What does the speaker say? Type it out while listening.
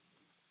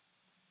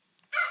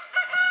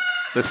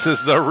This is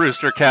the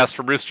Roostercast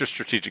from Rooster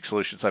Strategic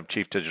Solutions. I'm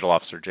Chief Digital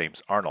Officer James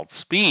Arnold.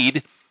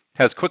 Speed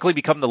has quickly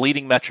become the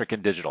leading metric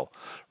in digital.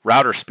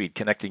 Router speed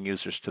connecting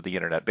users to the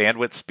internet,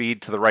 bandwidth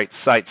speed to the right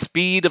site,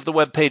 speed of the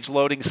web page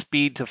loading,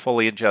 speed to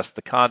fully ingest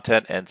the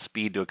content, and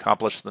speed to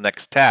accomplish the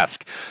next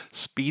task.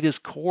 Speed is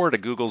core to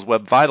Google's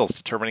Web Vitals,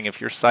 determining if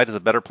your site is a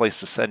better place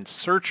to send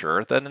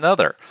searcher than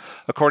another.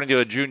 According to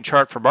a June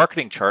chart for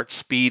Marketing Charts,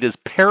 speed is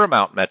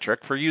paramount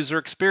metric for user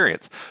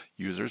experience.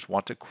 Users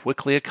want to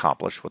quickly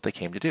accomplish what they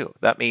came to do.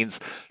 That means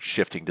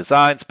shifting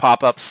designs,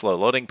 pop-ups, slow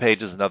loading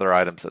pages, and other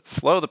items that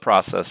slow the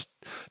process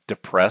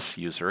depress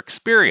user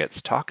experience.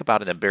 Talk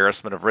about an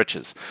embarrassment of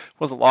riches.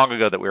 It wasn't long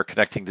ago that we were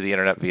connecting to the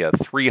internet via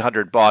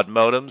 300 baud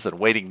modems and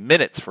waiting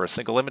minutes for a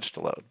single image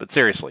to load. But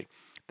seriously,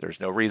 there's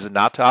no reason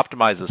not to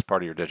optimize this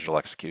part of your digital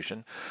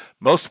execution.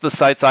 Most of the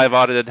sites I've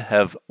audited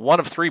have one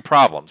of three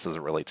problems as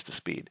it relates to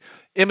speed.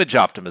 Image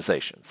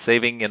optimization,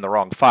 saving in the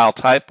wrong file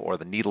type or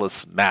the needless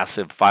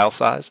massive file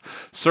size.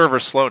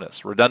 Server slowness,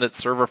 redundant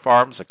server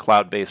farms and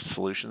cloud-based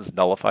solutions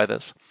nullify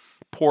this.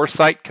 Poor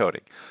site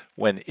coding,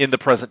 when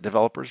in-the-present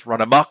developers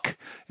run amok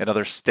and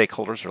other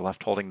stakeholders are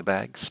left holding the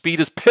bag.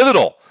 Speed is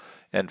pivotal,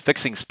 and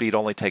fixing speed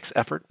only takes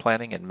effort,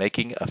 planning, and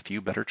making a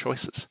few better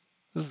choices.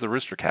 This is the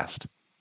Roostercast.